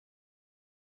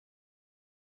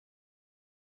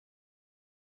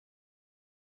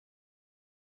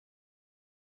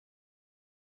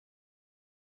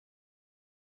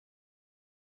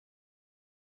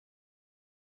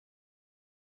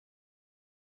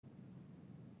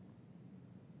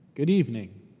Good evening.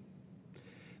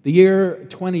 The year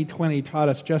 2020 taught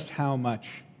us just how much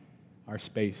our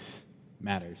space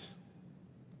matters.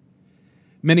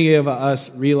 Many of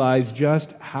us realize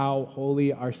just how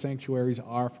holy our sanctuaries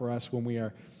are for us when we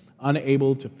are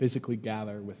unable to physically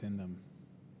gather within them.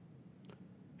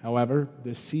 However,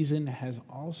 this season has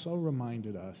also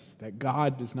reminded us that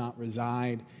God does not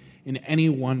reside in any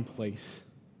one place,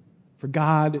 for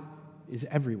God is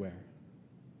everywhere,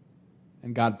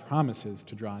 and God promises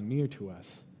to draw near to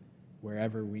us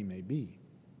wherever we may be.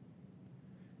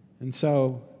 And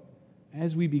so,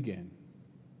 as we begin,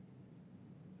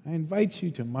 I invite you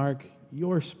to mark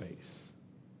your space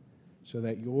so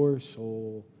that your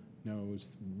soul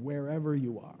knows wherever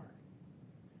you are,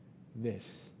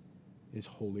 this is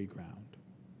holy ground.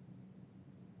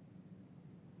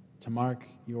 To mark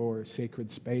your sacred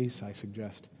space, I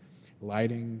suggest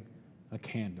lighting a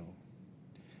candle.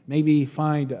 Maybe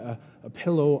find a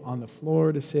pillow on the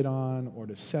floor to sit on or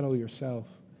to settle yourself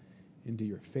into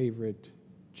your favorite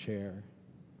chair.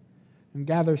 And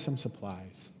gather some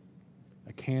supplies,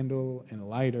 a candle and a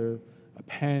lighter, a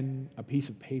pen, a piece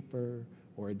of paper,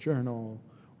 or a journal,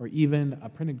 or even a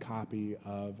printed copy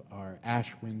of our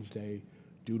Ash Wednesday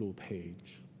doodle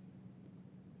page.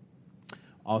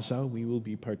 Also, we will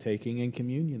be partaking in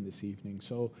communion this evening,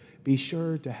 so be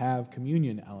sure to have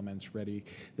communion elements ready.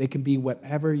 They can be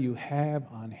whatever you have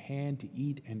on hand to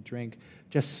eat and drink,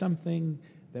 just something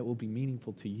that will be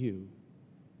meaningful to you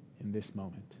in this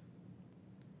moment.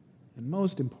 And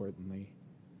most importantly,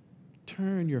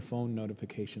 turn your phone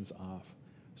notifications off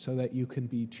so that you can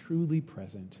be truly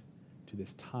present to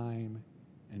this time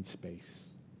and space.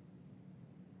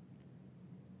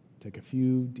 Take a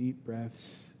few deep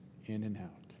breaths in and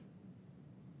out.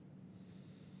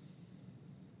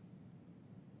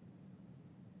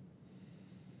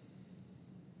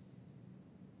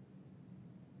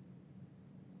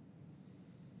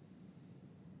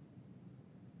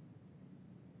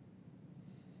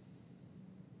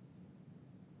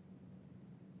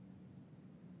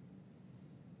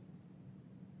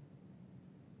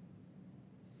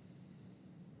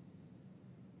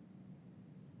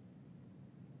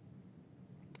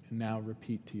 And now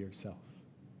repeat to yourself.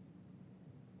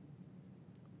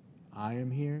 I am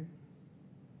here.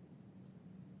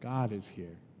 God is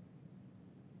here.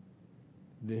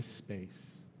 This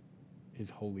space is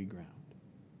holy ground.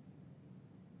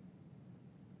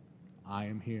 I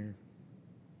am here.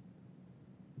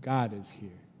 God is here.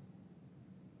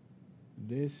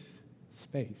 This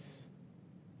space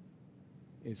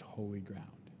is holy ground.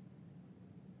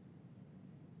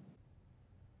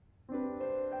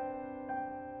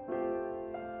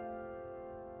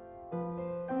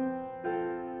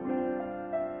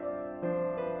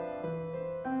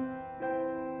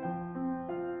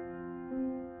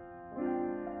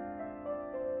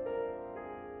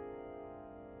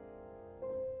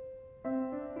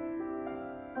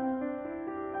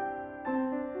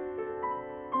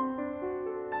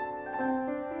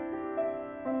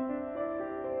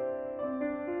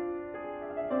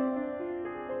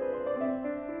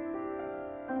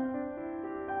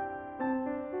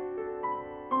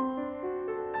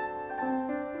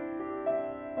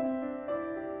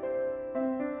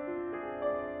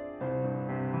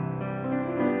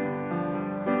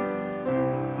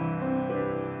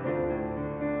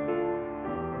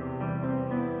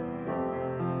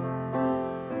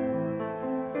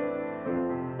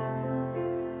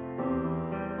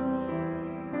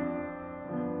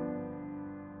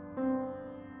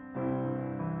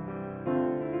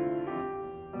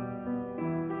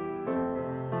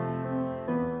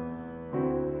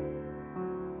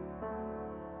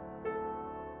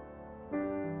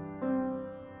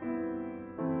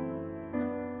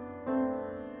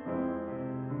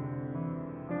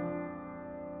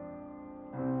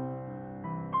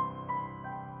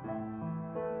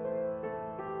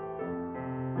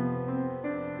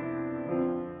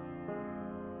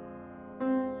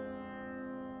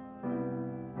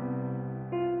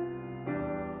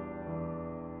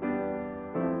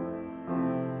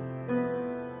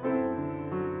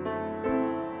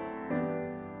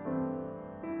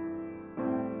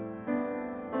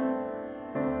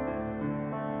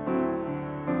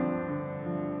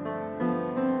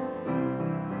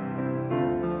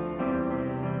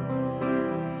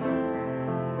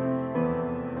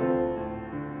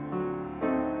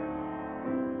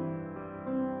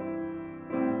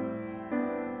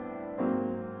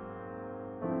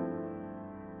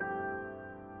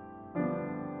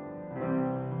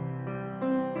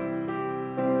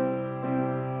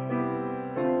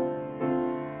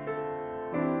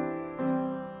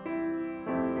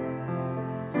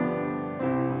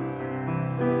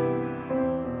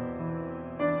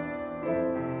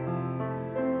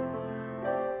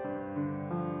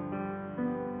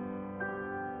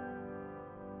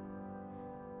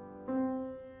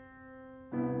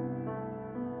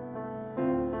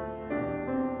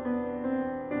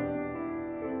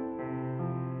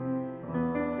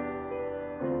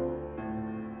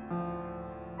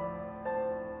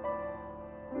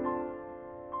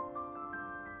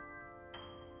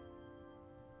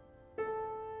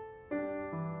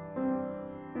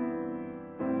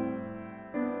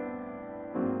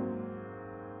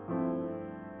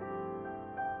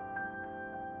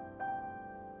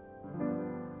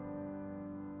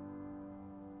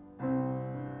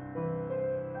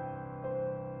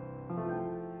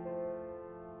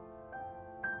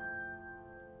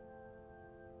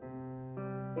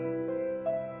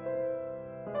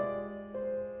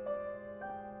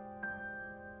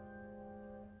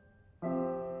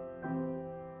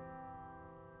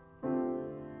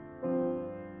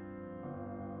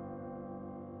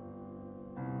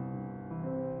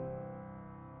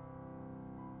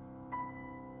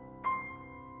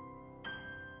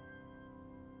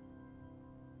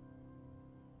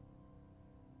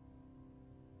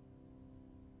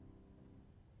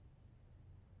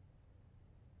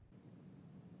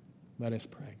 Let us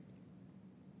pray.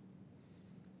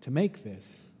 To make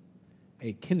this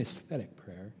a kinesthetic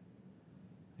prayer,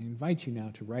 I invite you now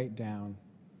to write down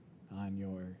on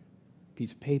your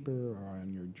piece of paper or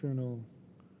on your journal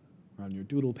or on your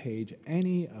doodle page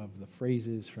any of the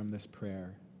phrases from this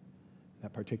prayer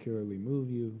that particularly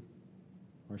move you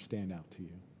or stand out to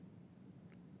you.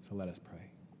 So let us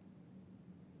pray.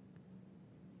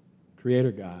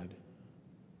 Creator God,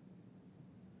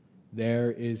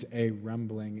 there is a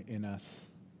rumbling in us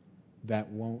that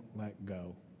won't let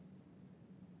go.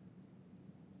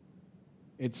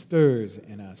 It stirs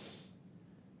in us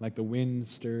like the wind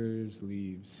stirs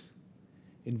leaves,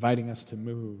 inviting us to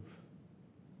move,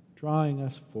 drawing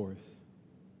us forth.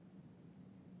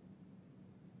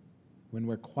 When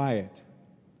we're quiet,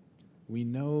 we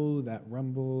know that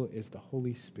rumble is the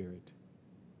Holy Spirit,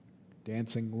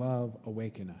 dancing love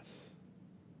awaken us.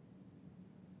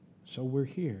 So we're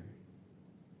here,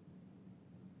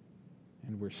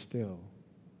 and we're still,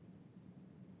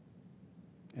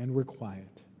 and we're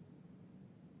quiet.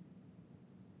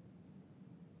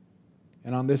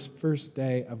 And on this first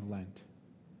day of Lent,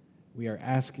 we are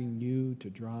asking you to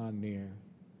draw near.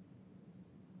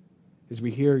 As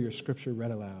we hear your scripture read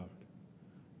aloud,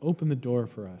 open the door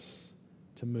for us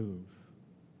to move.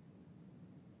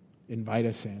 Invite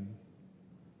us in.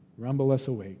 Rumble us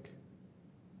awake.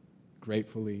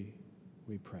 Gratefully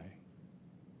we pray.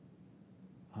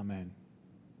 Amen.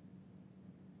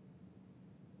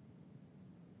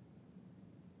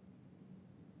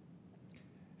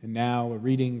 And now a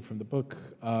reading from the book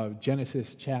of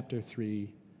Genesis chapter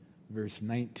 3, verse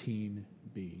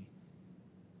 19b.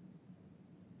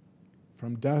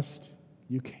 From dust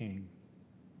you came,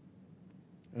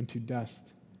 unto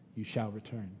dust you shall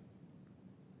return.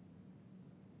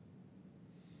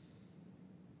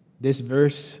 This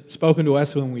verse, spoken to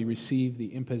us when we receive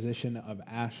the imposition of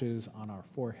ashes on our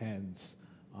foreheads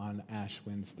on Ash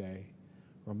Wednesday,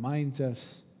 reminds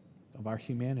us of our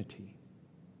humanity.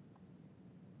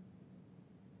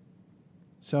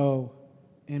 So,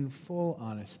 in full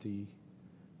honesty,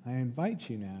 I invite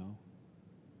you now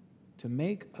to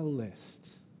make a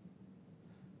list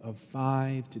of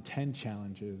 5 to 10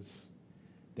 challenges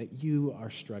that you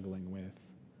are struggling with,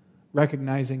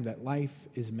 recognizing that life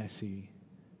is messy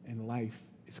and life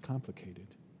is complicated.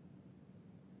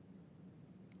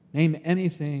 Name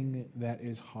anything that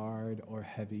is hard or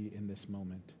heavy in this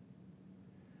moment,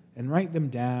 and write them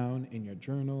down in your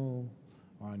journal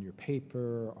or on your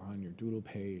paper or on your doodle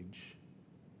page.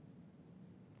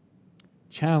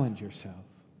 Challenge yourself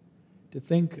to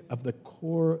think of the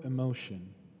core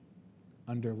emotion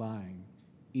underlying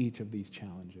each of these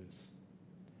challenges.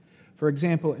 For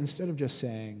example, instead of just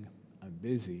saying, "I'm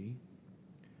busy,"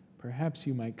 perhaps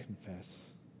you might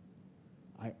confess,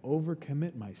 "I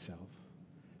overcommit myself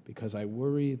because I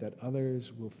worry that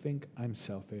others will think I'm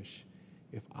selfish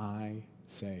if I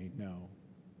say no."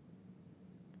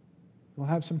 We'll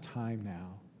have some time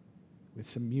now with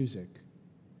some music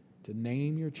to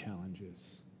name your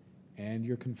challenges and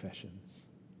your confessions,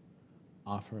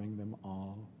 offering them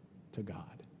all to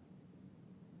God.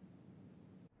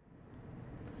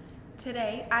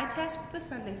 Today, I tasked the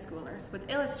Sunday schoolers with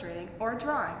illustrating or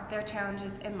drawing their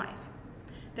challenges in life.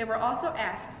 They were also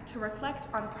asked to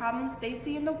reflect on problems they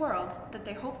see in the world that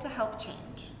they hope to help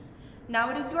change.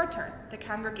 Now it is your turn, the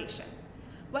congregation.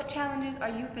 What challenges are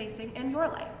you facing in your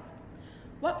life?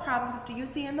 What problems do you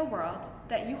see in the world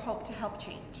that you hope to help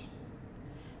change?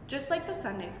 Just like the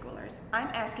Sunday schoolers, I'm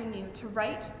asking you to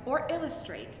write or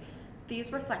illustrate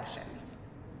these reflections,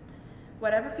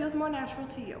 whatever feels more natural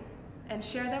to you, and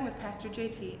share them with Pastor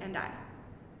JT and I.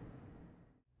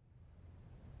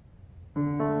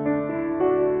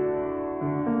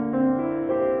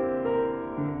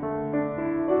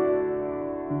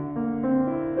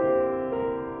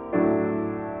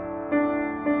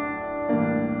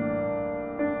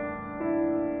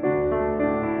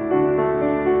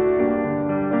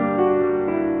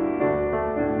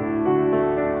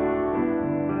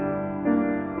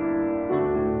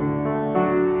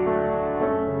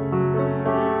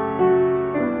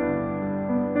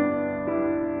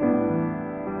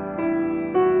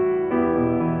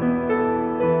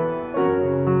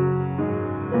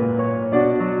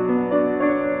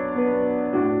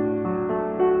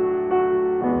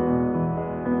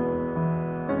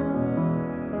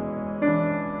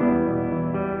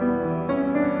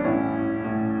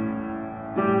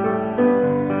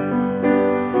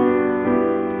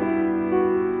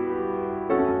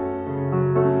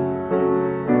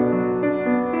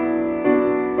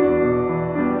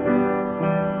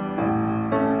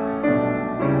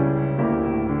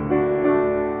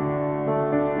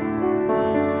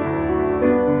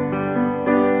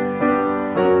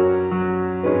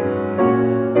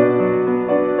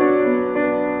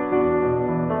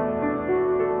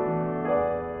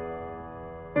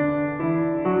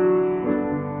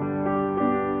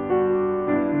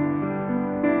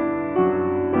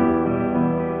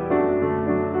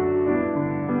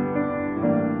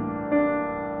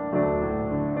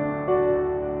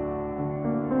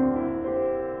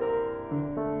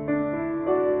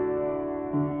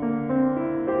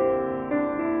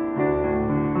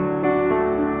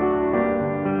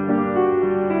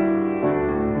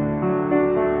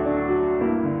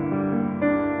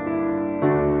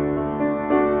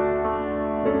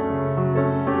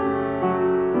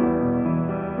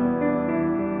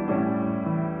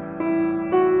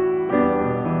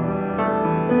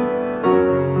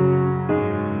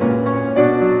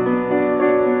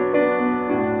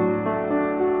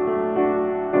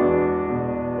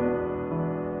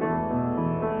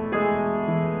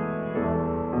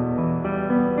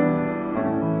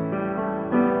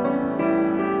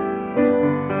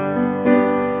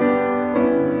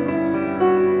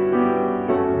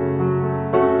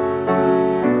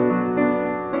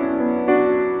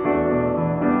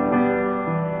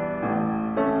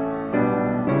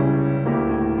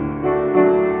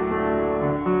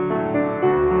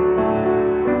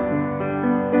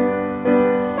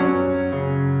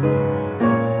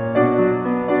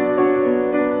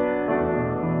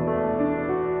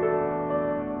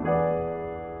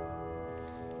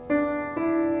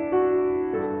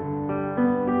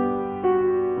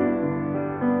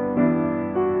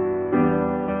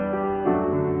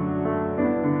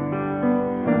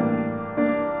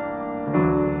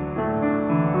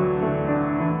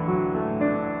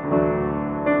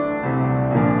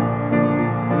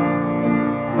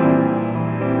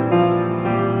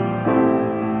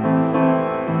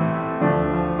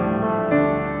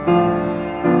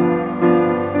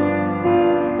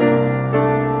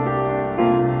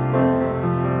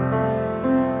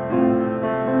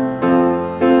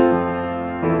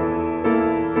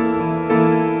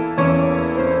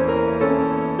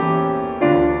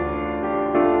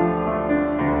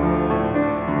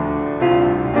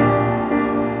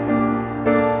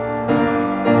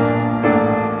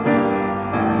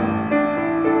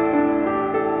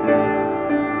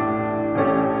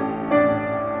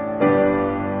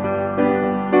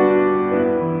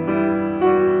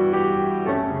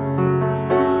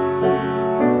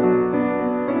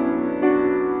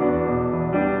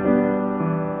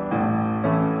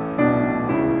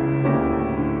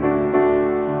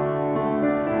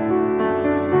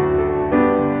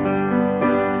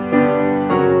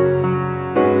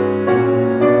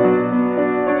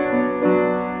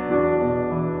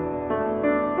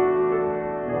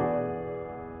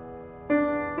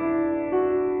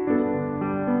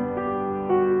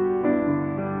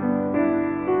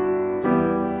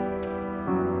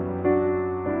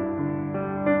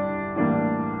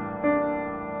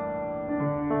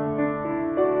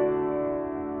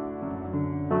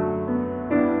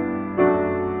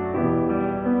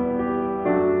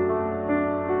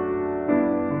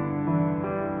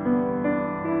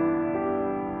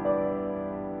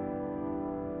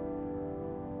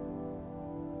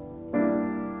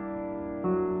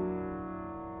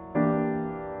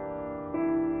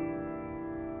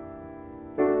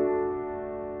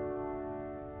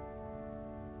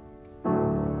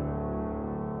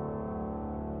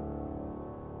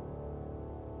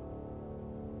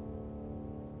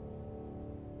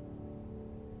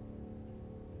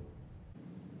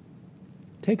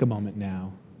 take a moment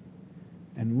now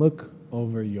and look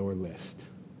over your list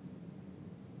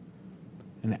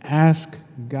and ask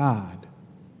God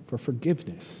for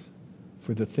forgiveness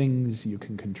for the things you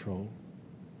can control.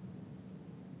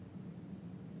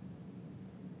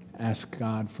 Ask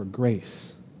God for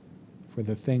grace for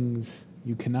the things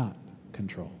you cannot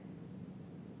control.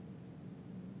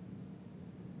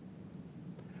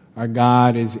 Our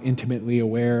God is intimately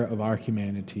aware of our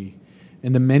humanity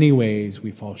and the many ways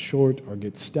we fall short or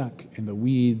get stuck in the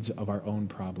weeds of our own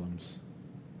problems.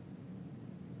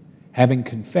 Having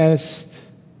confessed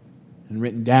and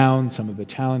written down some of the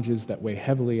challenges that weigh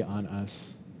heavily on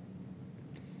us,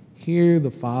 hear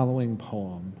the following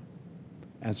poem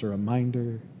as a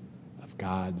reminder of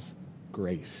God's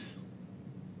grace.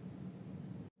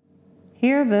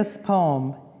 Hear this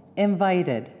poem,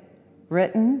 Invited,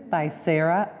 written by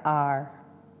Sarah R.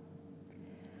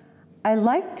 I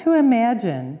like to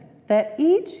imagine that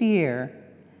each year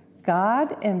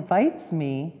God invites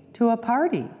me to a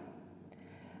party.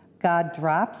 God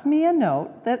drops me a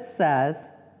note that says,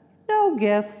 no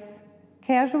gifts,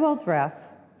 casual dress,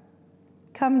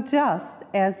 come just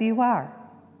as you are.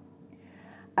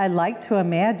 I like to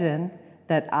imagine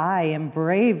that I am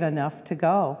brave enough to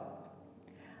go.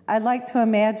 I like to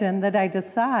imagine that I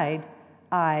decide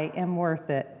I am worth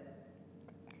it.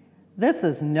 This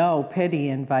is no pity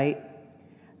invite.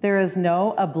 There is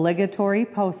no obligatory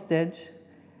postage.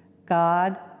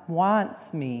 God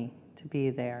wants me to be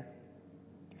there.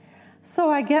 So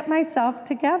I get myself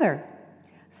together.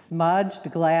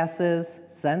 Smudged glasses,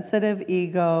 sensitive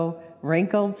ego,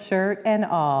 wrinkled shirt, and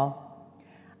all.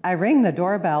 I ring the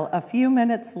doorbell a few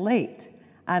minutes late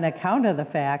on account of the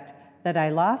fact that I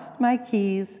lost my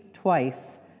keys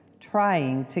twice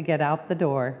trying to get out the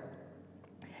door.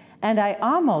 And I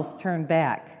almost turned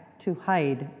back to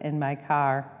hide in my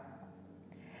car,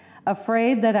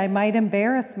 afraid that I might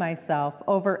embarrass myself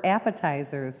over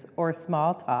appetizers or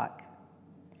small talk.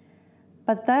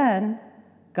 But then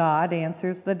God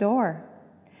answers the door,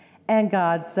 and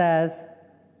God says,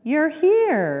 "You're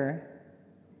here."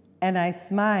 And I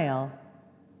smile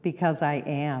because I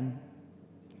am.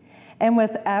 And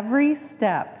with every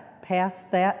step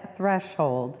past that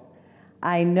threshold,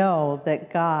 I know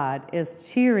that God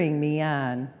is cheering me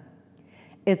on.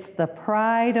 It's the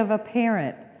pride of a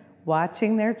parent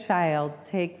watching their child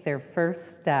take their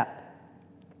first step.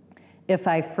 If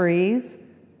I freeze,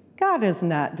 God is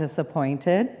not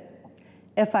disappointed.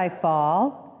 If I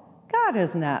fall, God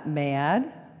is not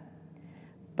mad.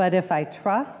 But if I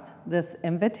trust this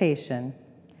invitation,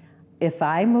 if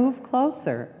I move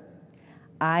closer,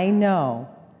 I know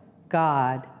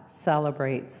God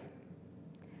celebrates.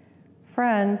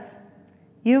 Friends,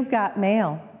 you've got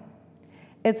mail.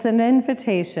 It's an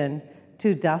invitation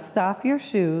to dust off your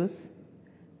shoes,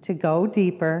 to go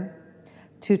deeper,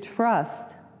 to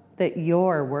trust that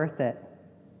you're worth it,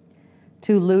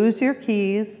 to lose your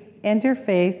keys and your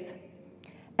faith,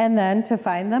 and then to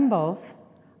find them both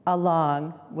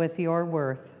along with your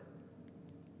worth.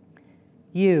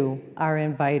 You are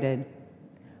invited.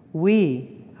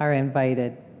 We are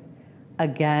invited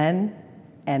again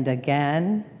and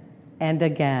again and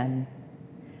again.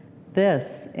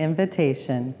 This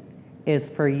invitation is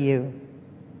for you.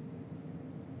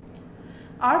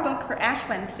 Our book for Ash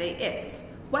Wednesday is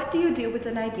What Do You Do with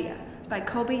an Idea by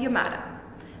Kobe Yamada.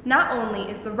 Not only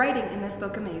is the writing in this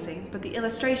book amazing, but the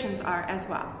illustrations are as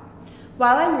well.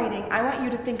 While I'm reading, I want you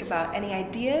to think about any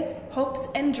ideas, hopes,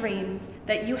 and dreams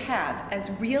that you have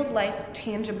as real-life,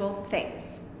 tangible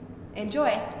things.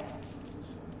 Enjoy!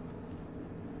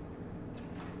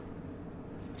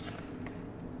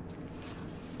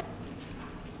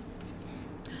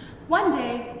 One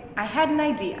day, I had an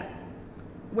idea.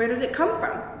 Where did it come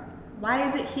from? Why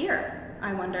is it here?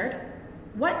 I wondered.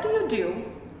 What do you do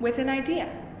with an idea?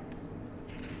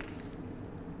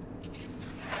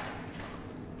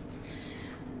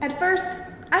 At first,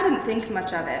 I didn't think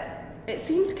much of it. It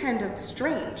seemed kind of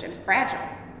strange and fragile.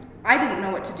 I didn't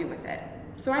know what to do with it,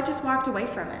 so I just walked away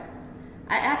from it.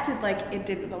 I acted like it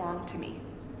didn't belong to me.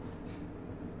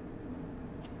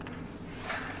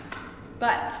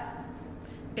 But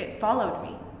it followed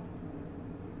me.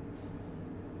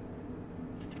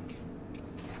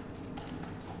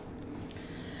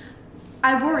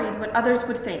 I worried what others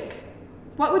would think.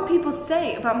 What would people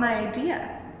say about my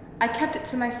idea? I kept it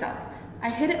to myself. I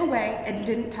hid it away and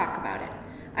didn't talk about it.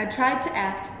 I tried to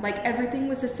act like everything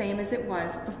was the same as it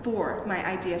was before my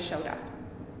idea showed up.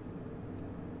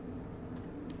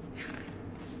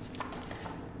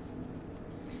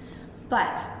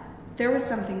 But there was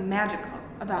something magical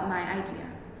about my idea.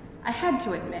 I had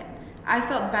to admit, I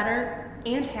felt better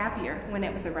and happier when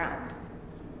it was around.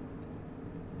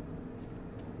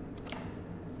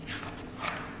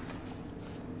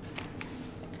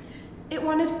 It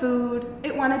wanted food,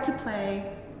 it wanted to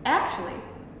play. Actually,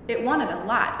 it wanted a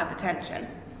lot of attention.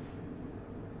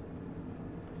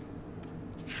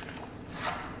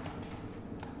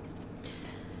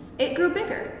 It grew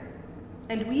bigger,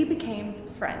 and we became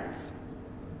friends.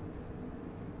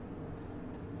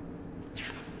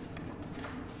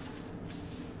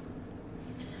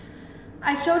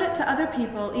 I showed it to other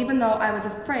people even though I was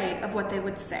afraid of what they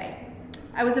would say.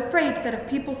 I was afraid that if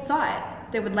people saw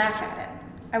it, they would laugh at it.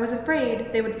 I was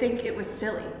afraid they would think it was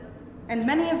silly. And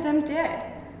many of them did.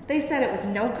 They said it was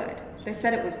no good. They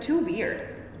said it was too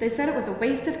weird. They said it was a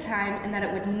waste of time and that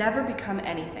it would never become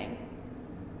anything.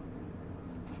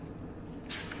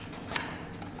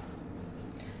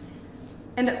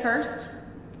 And at first,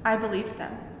 I believed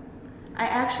them. I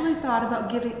actually thought about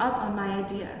giving up on my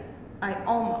idea. I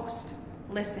almost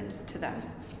listened to them.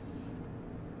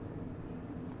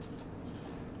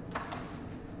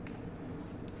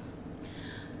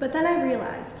 But then I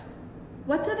realized,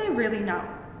 what do they really know?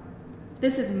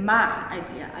 This is my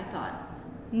idea, I thought.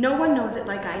 No one knows it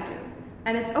like I do,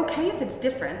 and it's okay if it's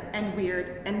different and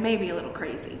weird and maybe a little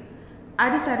crazy. I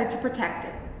decided to protect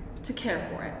it, to care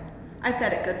for it. I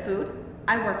fed it good food,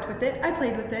 I worked with it, I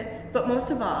played with it, but most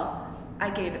of all,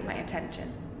 I gave it my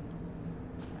attention.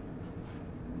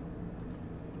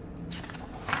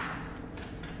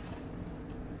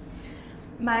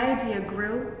 My idea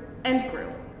grew,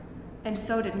 and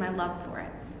so did my love for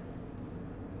it.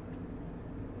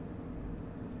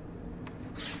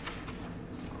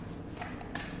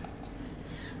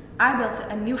 I built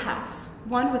a new house,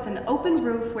 one with an open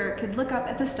roof where it could look up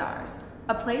at the stars,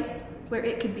 a place where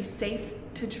it could be safe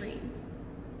to dream.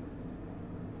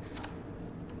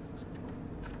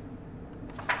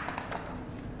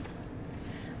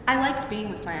 I liked being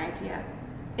with my idea.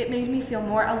 It made me feel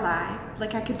more alive,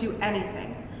 like I could do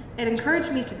anything. It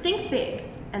encouraged me to think big,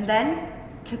 and then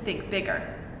to think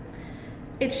bigger.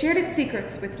 It shared its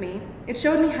secrets with me. It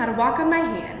showed me how to walk on my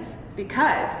hands,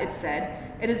 because, it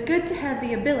said, it is good to have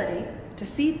the ability to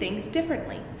see things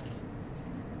differently.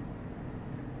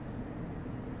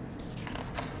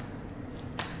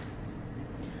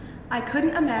 I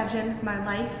couldn't imagine my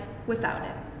life without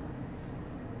it.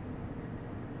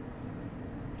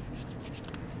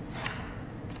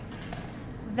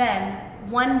 Then,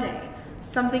 one day,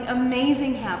 something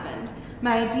amazing happened.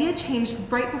 My idea changed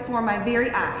right before my very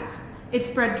eyes. It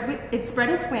spread its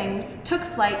wings, took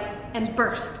flight, and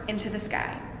burst into the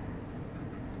sky.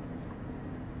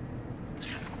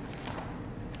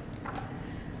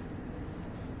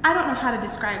 I don't know how to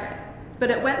describe it,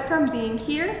 but it went from being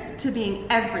here to being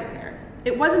everywhere.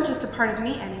 It wasn't just a part of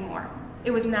me anymore.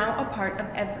 It was now a part of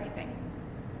everything.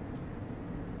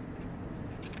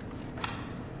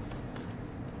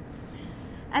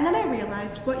 And then I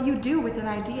realized what you do with an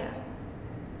idea.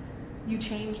 You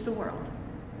change the world.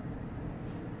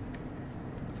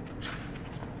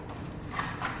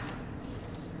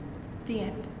 The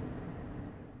end.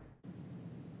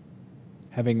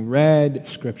 Having read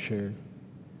scripture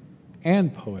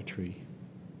and poetry,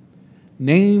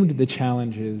 named the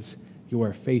challenges you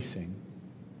are facing,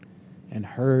 and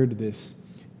heard this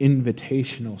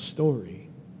invitational story,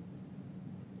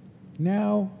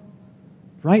 now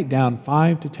write down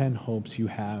 5 to 10 hopes you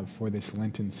have for this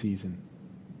Lenten season.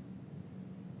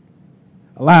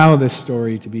 Allow this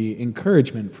story to be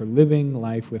encouragement for living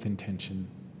life with intention.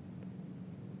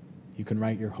 You can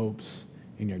write your hopes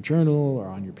in your journal or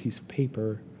on your piece of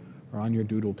paper or on your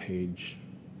doodle page.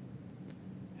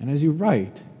 And as you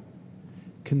write,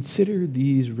 consider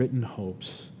these written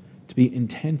hopes to be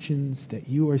intentions that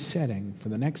you are setting for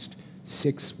the next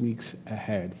 6 weeks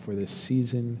ahead for this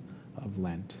season of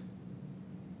Lent.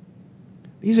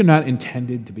 These are not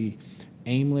intended to be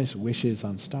aimless wishes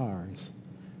on stars,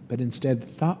 but instead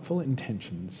thoughtful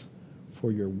intentions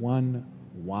for your one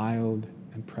wild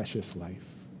and precious life.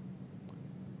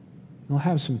 You'll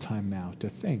have some time now to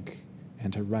think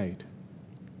and to write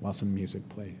while some music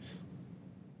plays.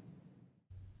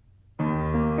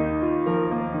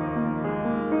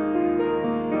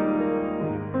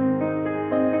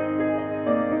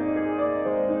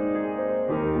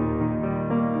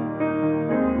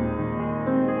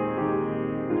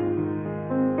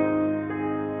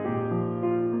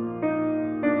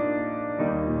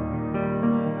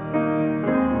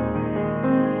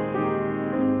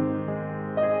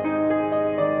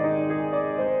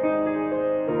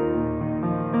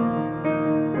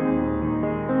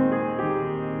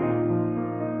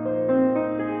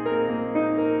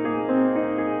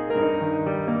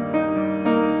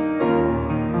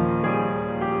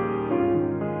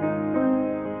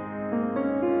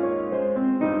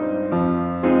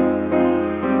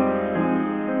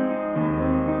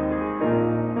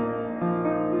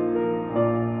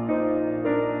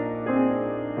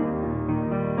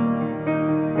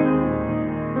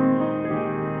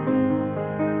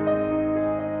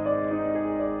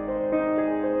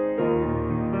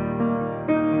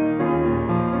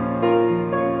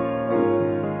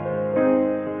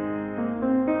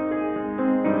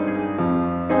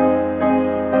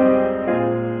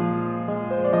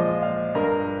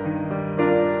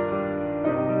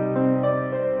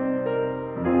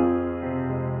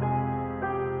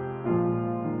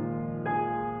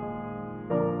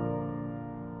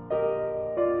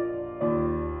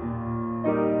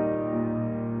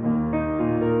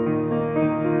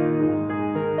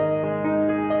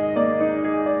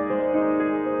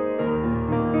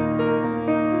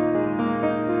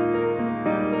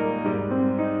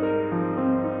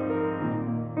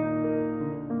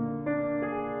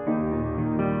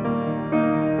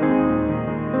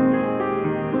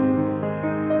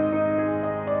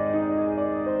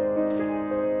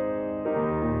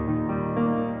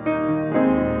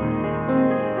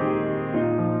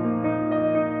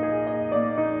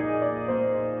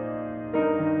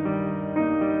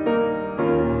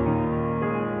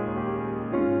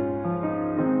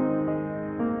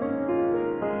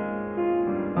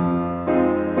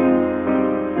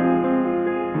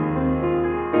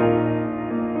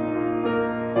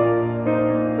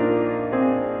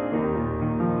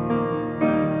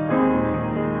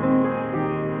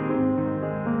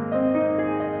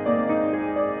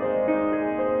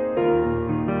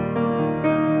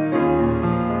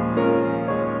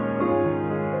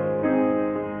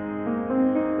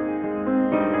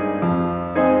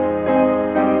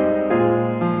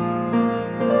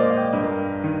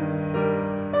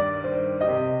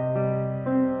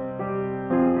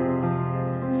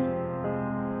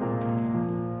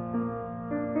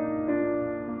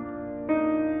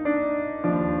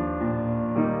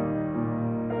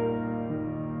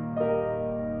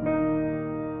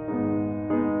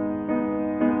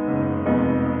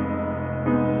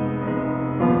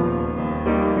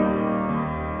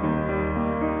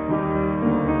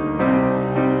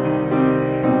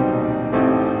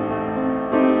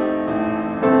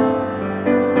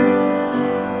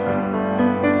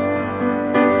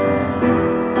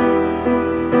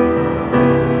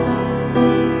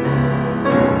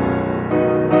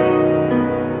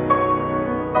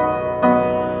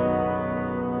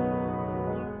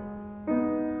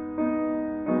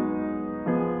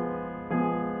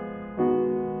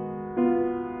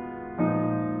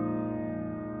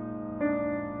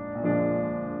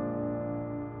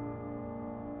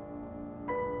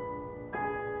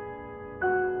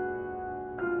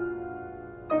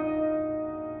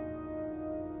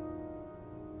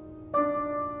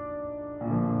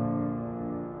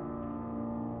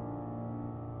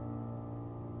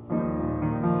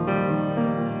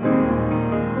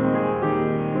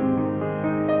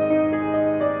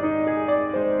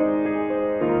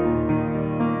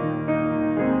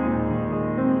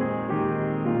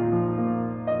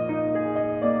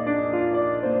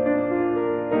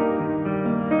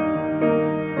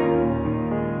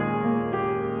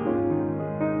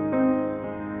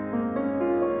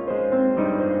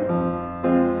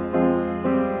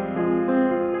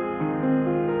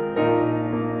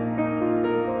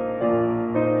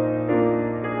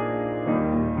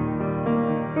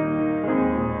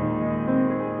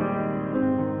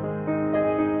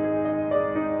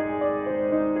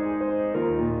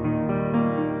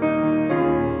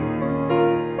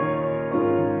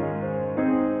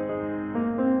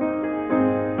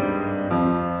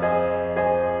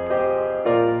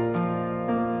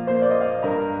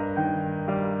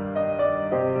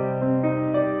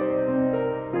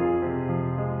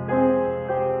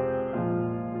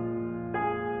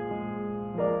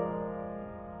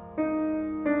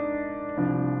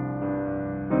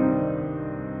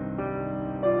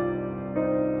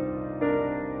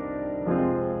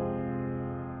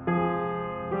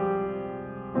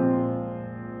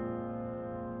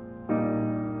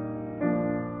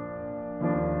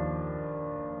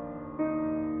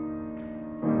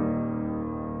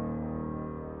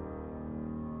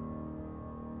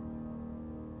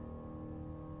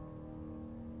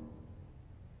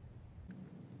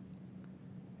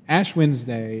 Ash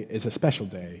Wednesday is a special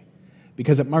day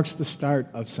because it marks the start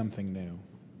of something new.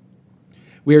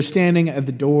 We are standing at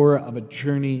the door of a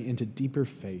journey into deeper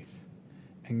faith,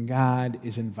 and God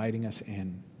is inviting us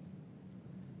in.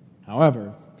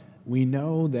 However, we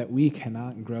know that we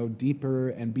cannot grow deeper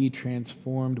and be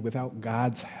transformed without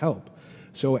God's help.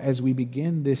 So as we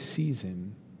begin this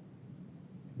season,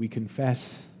 we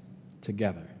confess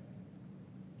together,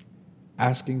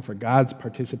 asking for God's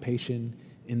participation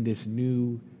in this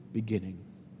new beginning.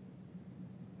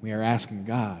 We are asking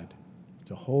God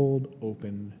to hold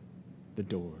open the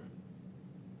door.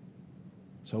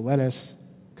 So let us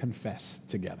confess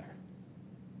together.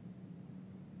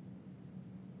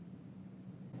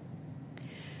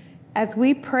 As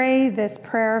we pray this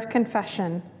prayer of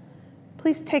confession,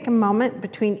 please take a moment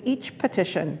between each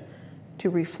petition to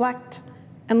reflect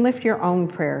and lift your own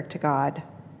prayer to God.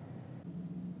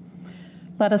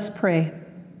 Let us pray.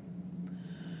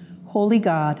 Holy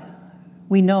God,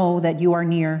 we know that you are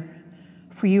near,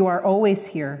 for you are always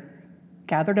here,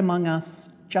 gathered among us,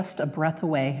 just a breath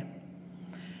away.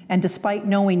 And despite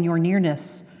knowing your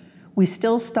nearness, we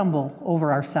still stumble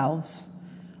over ourselves,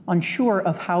 unsure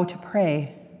of how to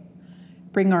pray.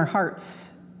 Bring our hearts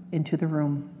into the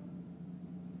room.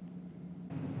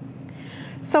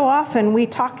 So often we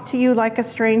talk to you like a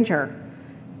stranger,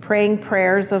 praying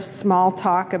prayers of small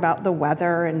talk about the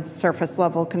weather and surface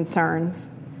level concerns.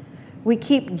 We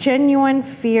keep genuine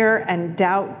fear and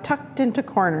doubt tucked into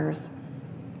corners,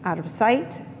 out of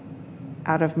sight,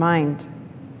 out of mind.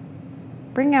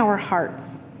 Bring our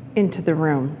hearts into the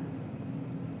room.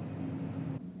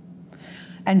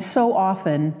 And so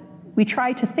often, we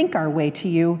try to think our way to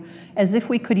you as if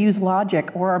we could use logic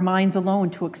or our minds alone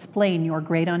to explain your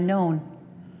great unknown.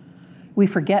 We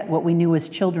forget what we knew as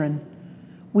children.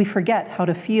 We forget how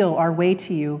to feel our way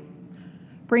to you.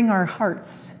 Bring our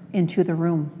hearts into the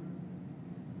room.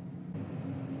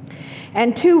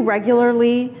 And too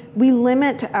regularly, we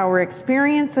limit our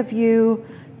experience of you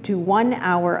to 1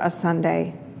 hour a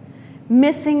Sunday,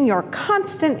 missing your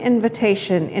constant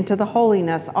invitation into the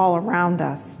holiness all around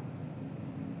us.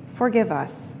 Forgive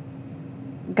us,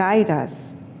 guide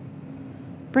us,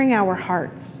 bring our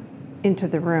hearts into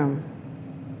the room.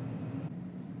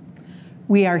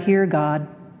 We are here, God.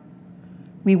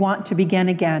 We want to begin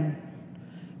again.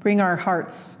 Bring our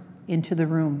hearts into the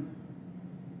room.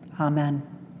 Amen.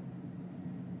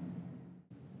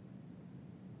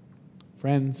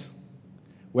 Friends,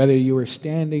 whether you are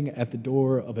standing at the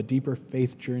door of a deeper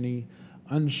faith journey,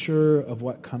 unsure of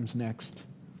what comes next,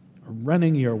 or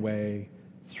running your way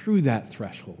through that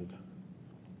threshold,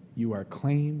 you are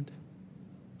claimed,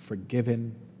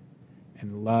 forgiven,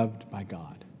 and loved by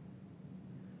God.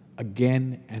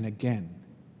 Again and again,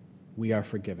 we are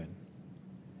forgiven.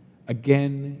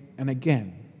 Again and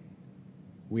again,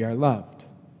 we are loved.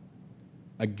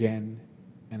 Again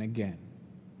and again,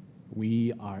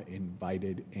 we are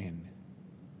invited in.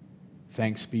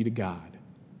 Thanks be to God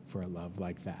for a love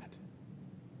like that.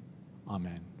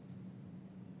 Amen.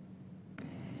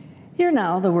 Hear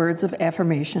now the words of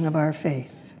affirmation of our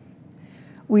faith.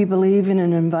 We believe in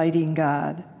an inviting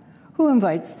God who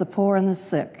invites the poor and the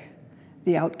sick,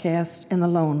 the outcast and the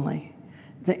lonely,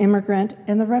 the immigrant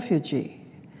and the refugee,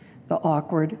 the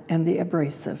awkward and the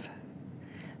abrasive,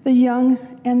 the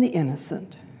young and the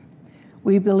innocent.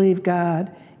 We believe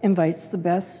God invites the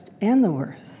best and the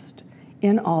worst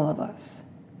in all of us.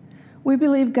 We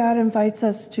believe God invites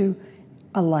us to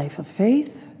a life of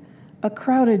faith, a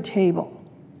crowded table,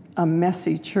 a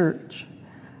messy church,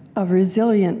 a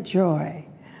resilient joy,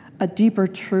 a deeper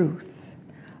truth,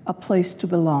 a place to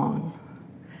belong,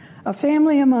 a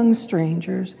family among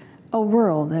strangers, a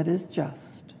world that is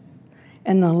just,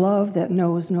 and a love that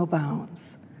knows no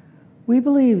bounds. We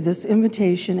believe this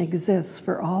invitation exists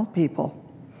for all people.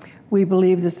 We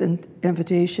believe this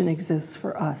invitation exists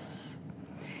for us.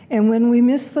 And when we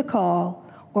miss the call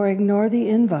or ignore the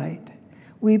invite,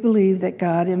 we believe that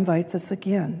God invites us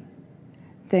again.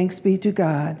 Thanks be to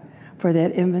God for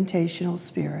that invitational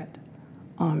spirit.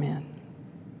 Amen.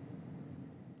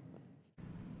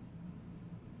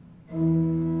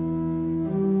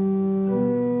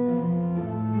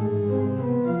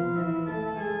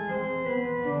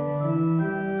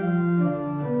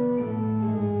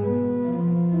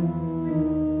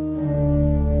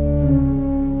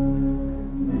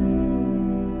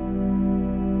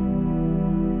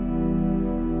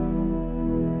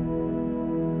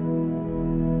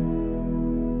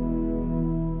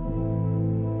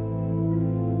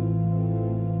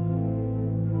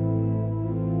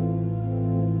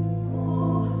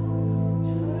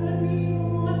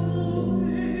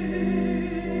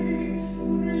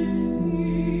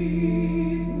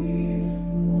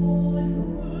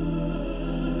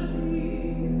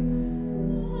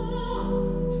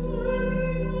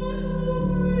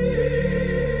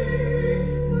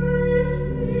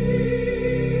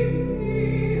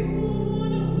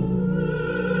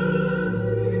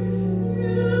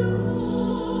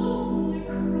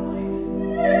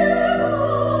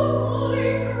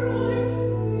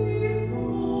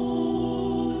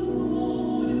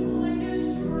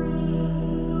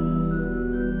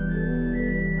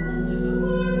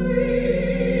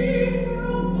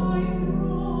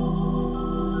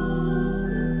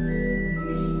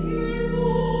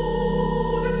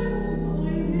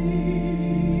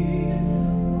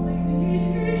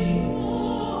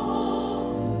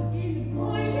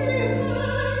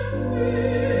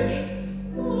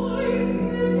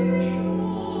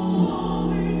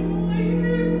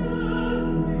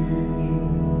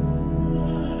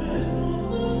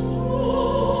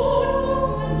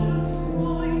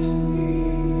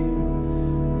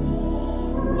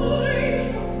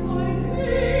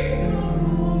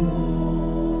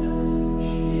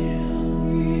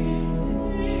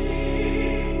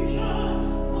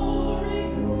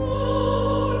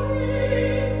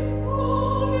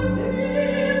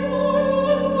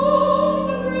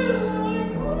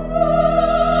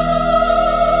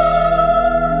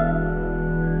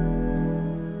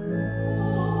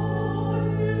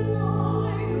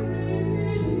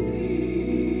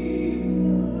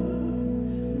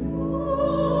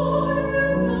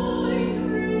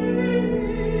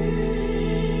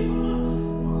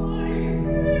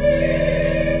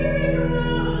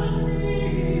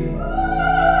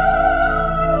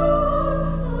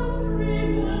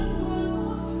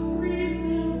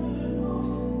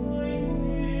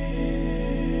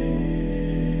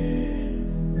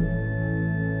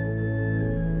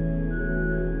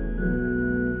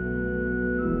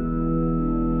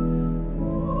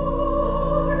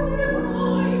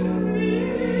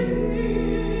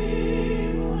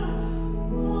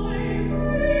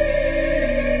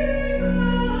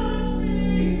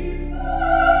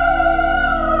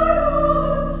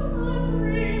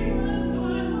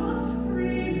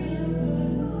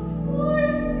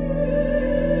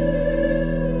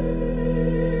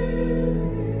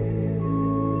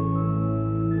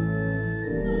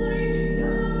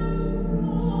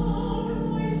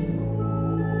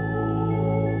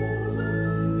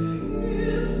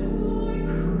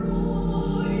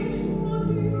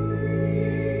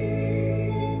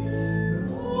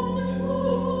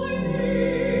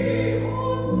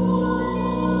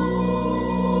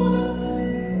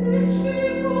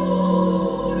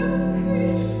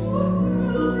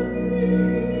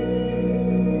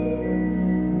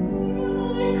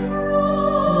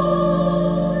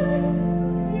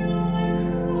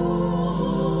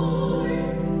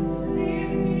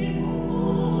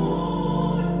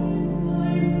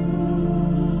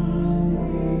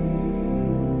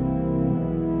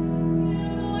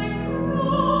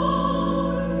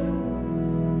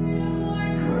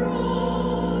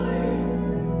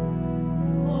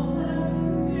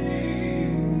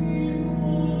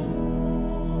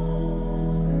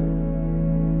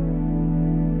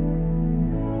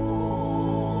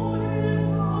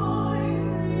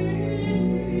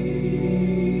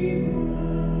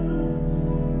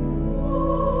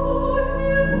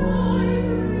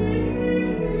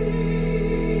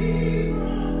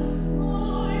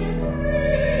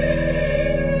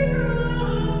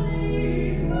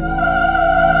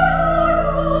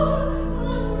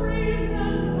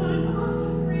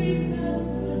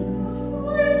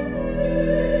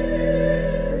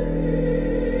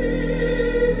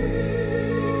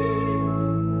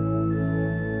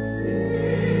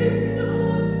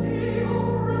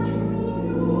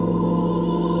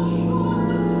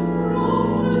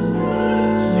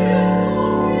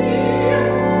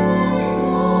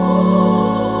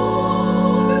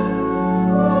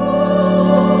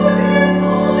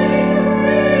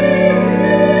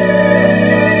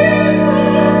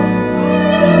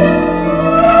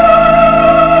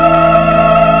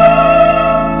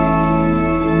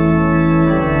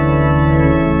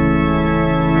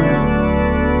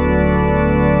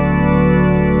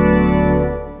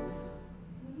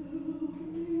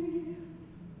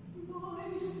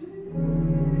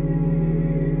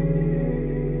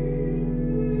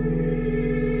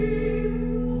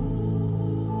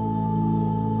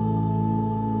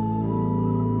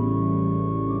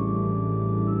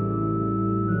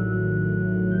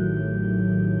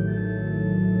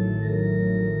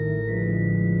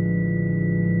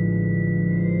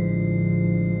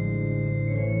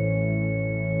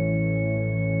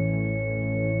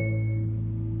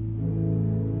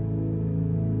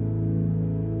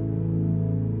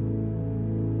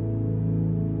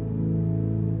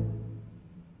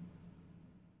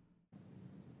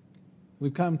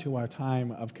 we've come to our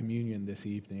time of communion this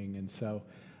evening, and so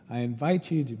I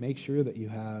invite you to make sure that you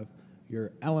have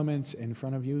your elements in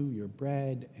front of you, your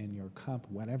bread and your cup,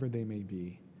 whatever they may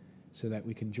be, so that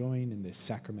we can join in this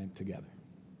sacrament together.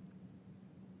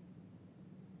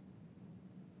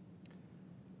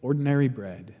 Ordinary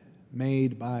bread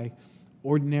made by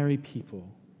ordinary people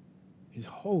is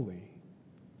holy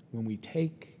when we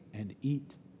take and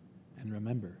eat and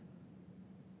remember.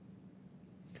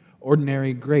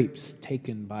 Ordinary grapes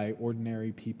taken by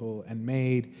ordinary people and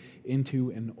made into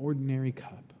an ordinary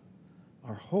cup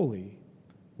are holy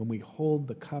when we hold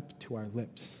the cup to our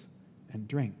lips and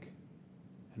drink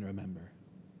and remember.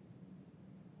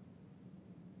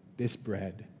 This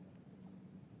bread,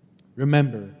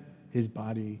 remember, his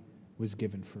body was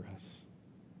given for us.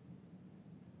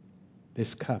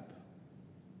 This cup,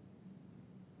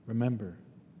 remember,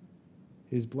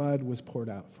 his blood was poured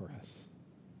out for us.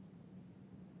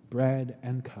 Bread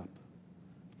and cup,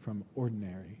 from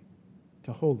ordinary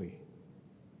to holy.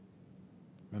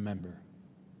 Remember.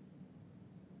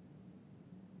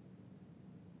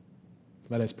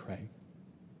 Let us pray.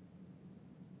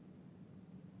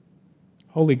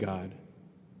 Holy God,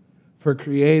 for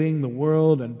creating the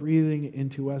world and breathing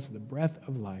into us the breath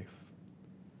of life,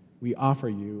 we offer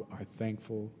you our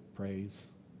thankful praise.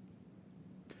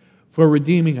 For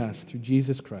redeeming us through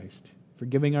Jesus Christ,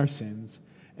 forgiving our sins,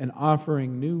 and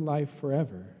offering new life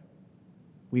forever,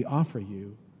 we offer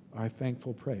you our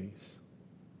thankful praise.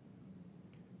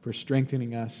 For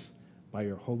strengthening us by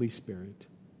your Holy Spirit,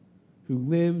 who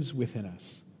lives within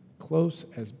us, close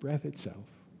as breath itself,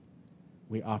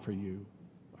 we offer you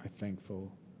our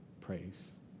thankful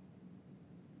praise.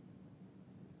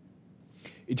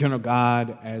 Eternal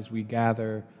God, as we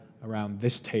gather around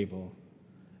this table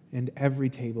and every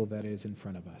table that is in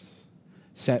front of us,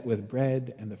 set with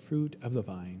bread and the fruit of the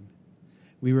vine,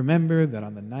 we remember that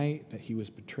on the night that he was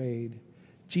betrayed,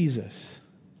 Jesus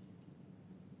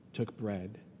took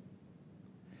bread,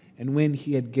 and when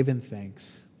he had given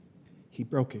thanks, he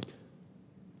broke it,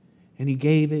 and he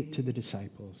gave it to the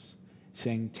disciples,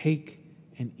 saying, "Take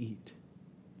and eat.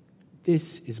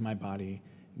 This is my body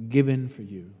given for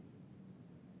you.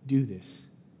 Do this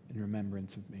in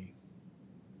remembrance of me."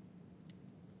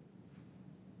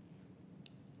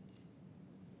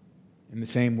 In the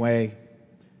same way,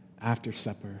 after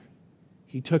supper,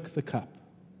 he took the cup,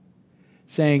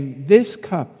 saying, "This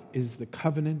cup is the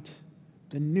covenant,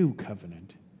 the new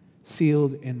covenant,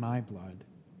 sealed in my blood,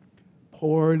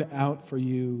 poured out for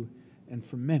you and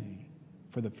for many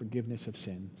for the forgiveness of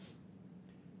sins.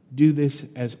 Do this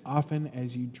as often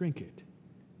as you drink it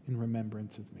in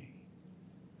remembrance of me."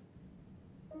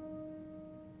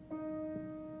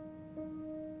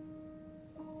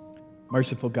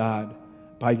 Merciful God,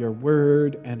 by your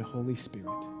word and Holy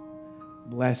Spirit,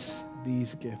 bless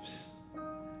these gifts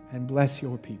and bless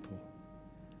your people,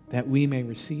 that we may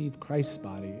receive Christ's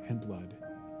body and blood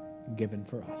given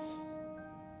for us.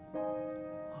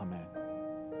 Amen.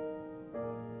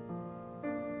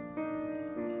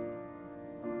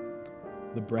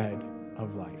 The bread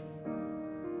of life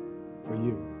for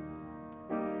you.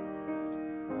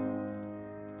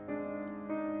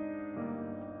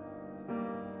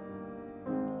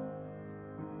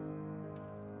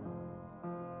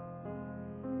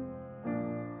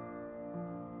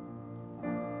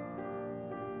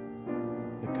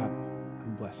 The cup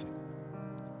and blessing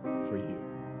for you.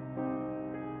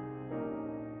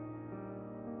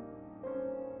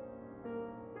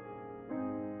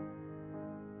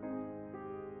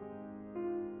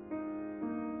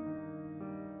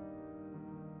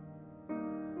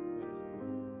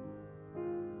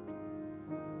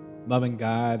 Loving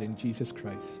God and Jesus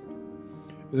Christ,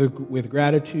 with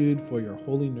gratitude for your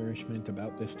holy nourishment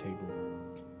about this table,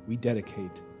 we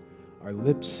dedicate our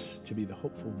lips to be the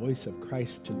hopeful voice of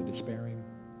Christ to the despairing,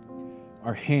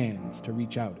 our hands to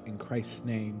reach out in Christ's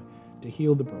name to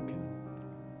heal the broken,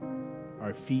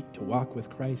 our feet to walk with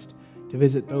Christ to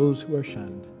visit those who are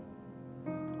shunned,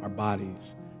 our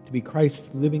bodies to be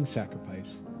Christ's living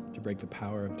sacrifice to break the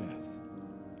power of death.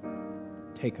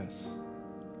 Take us,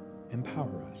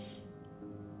 empower us,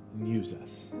 and use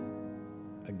us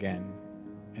again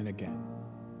and again.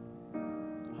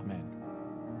 Amen.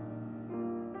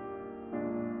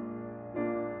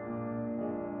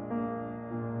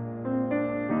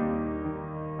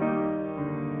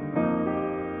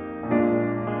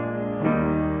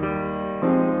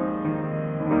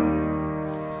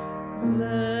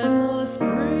 Let us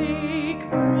break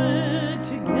bread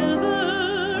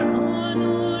together on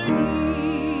our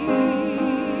knees.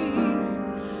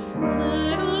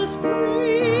 Let us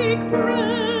break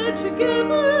bread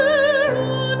together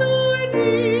on our knees.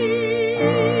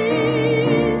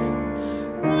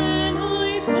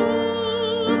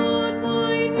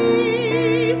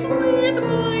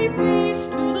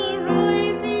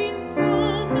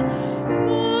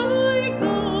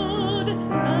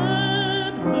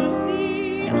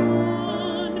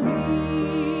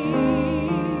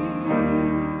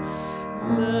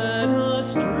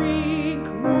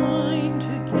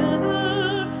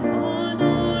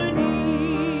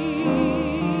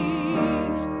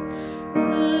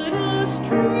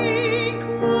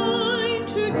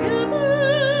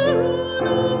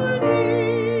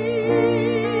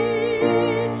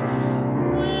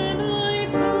 When I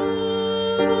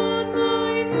fall on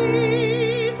my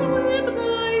knees with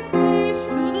my face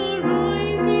to the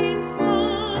rising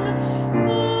sun,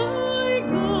 my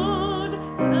God,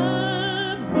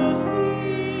 have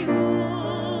mercy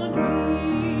on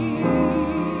me.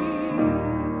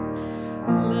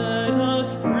 Let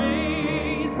us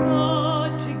praise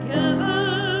God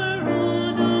together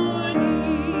on our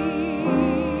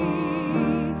knees.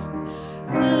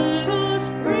 Let us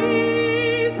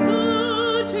praise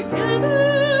God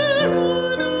together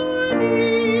on our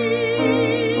knees.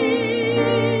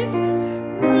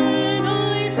 When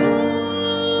I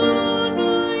fall on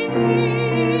my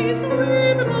knees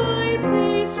with my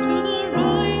face to the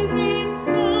rising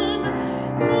sun,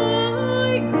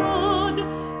 my God,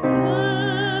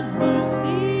 have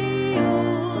mercy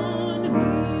on me.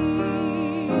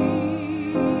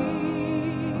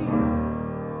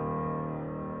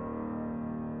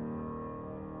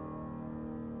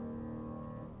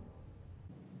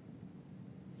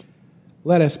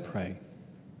 Let us pray.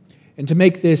 And to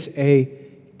make this a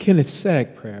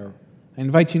kinesthetic prayer, I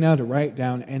invite you now to write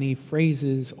down any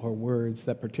phrases or words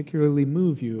that particularly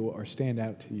move you or stand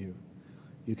out to you.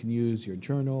 You can use your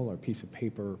journal or piece of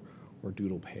paper or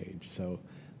doodle page. So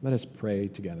let us pray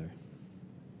together.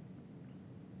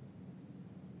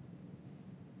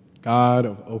 God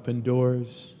of open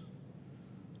doors,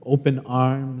 open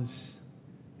arms,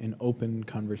 and open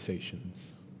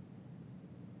conversations,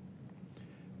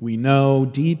 we know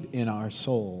deep in our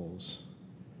souls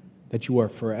that you are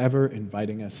forever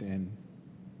inviting us in.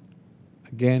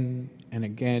 Again and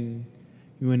again,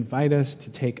 you invite us to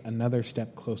take another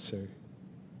step closer,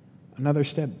 another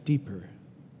step deeper,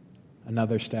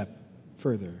 another step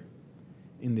further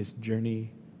in this journey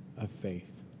of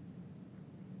faith.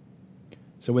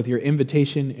 So with your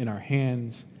invitation in our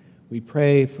hands, we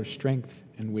pray for strength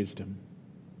and wisdom.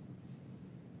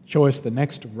 Show us the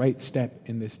next right step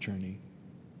in this journey.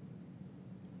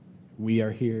 We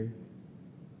are here.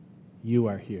 You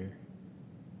are here.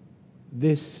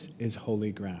 This is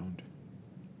holy ground.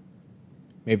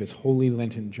 May this holy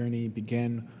Lenten journey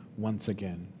begin once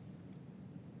again.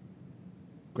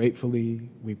 Gratefully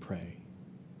we pray.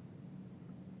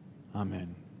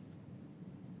 Amen.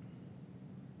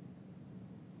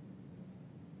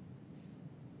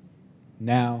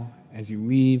 Now, as you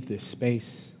leave this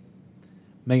space,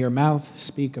 may your mouth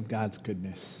speak of God's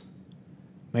goodness.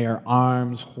 May your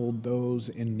arms hold those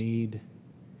in need.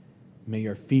 May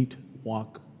your feet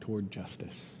walk toward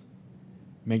justice.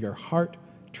 May your heart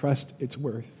trust its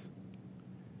worth.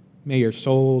 May your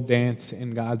soul dance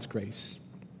in God's grace.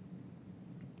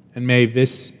 And may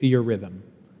this be your rhythm,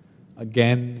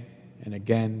 again and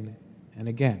again and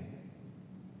again,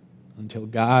 until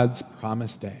God's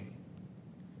promised day.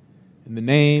 In the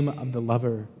name of the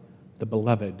lover, the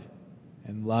beloved,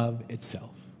 and love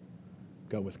itself,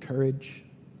 go with courage,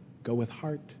 go with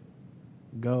heart,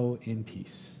 go in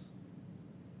peace.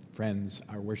 Friends,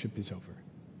 our worship is over.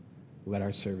 Let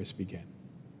our service begin.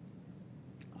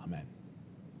 Amen.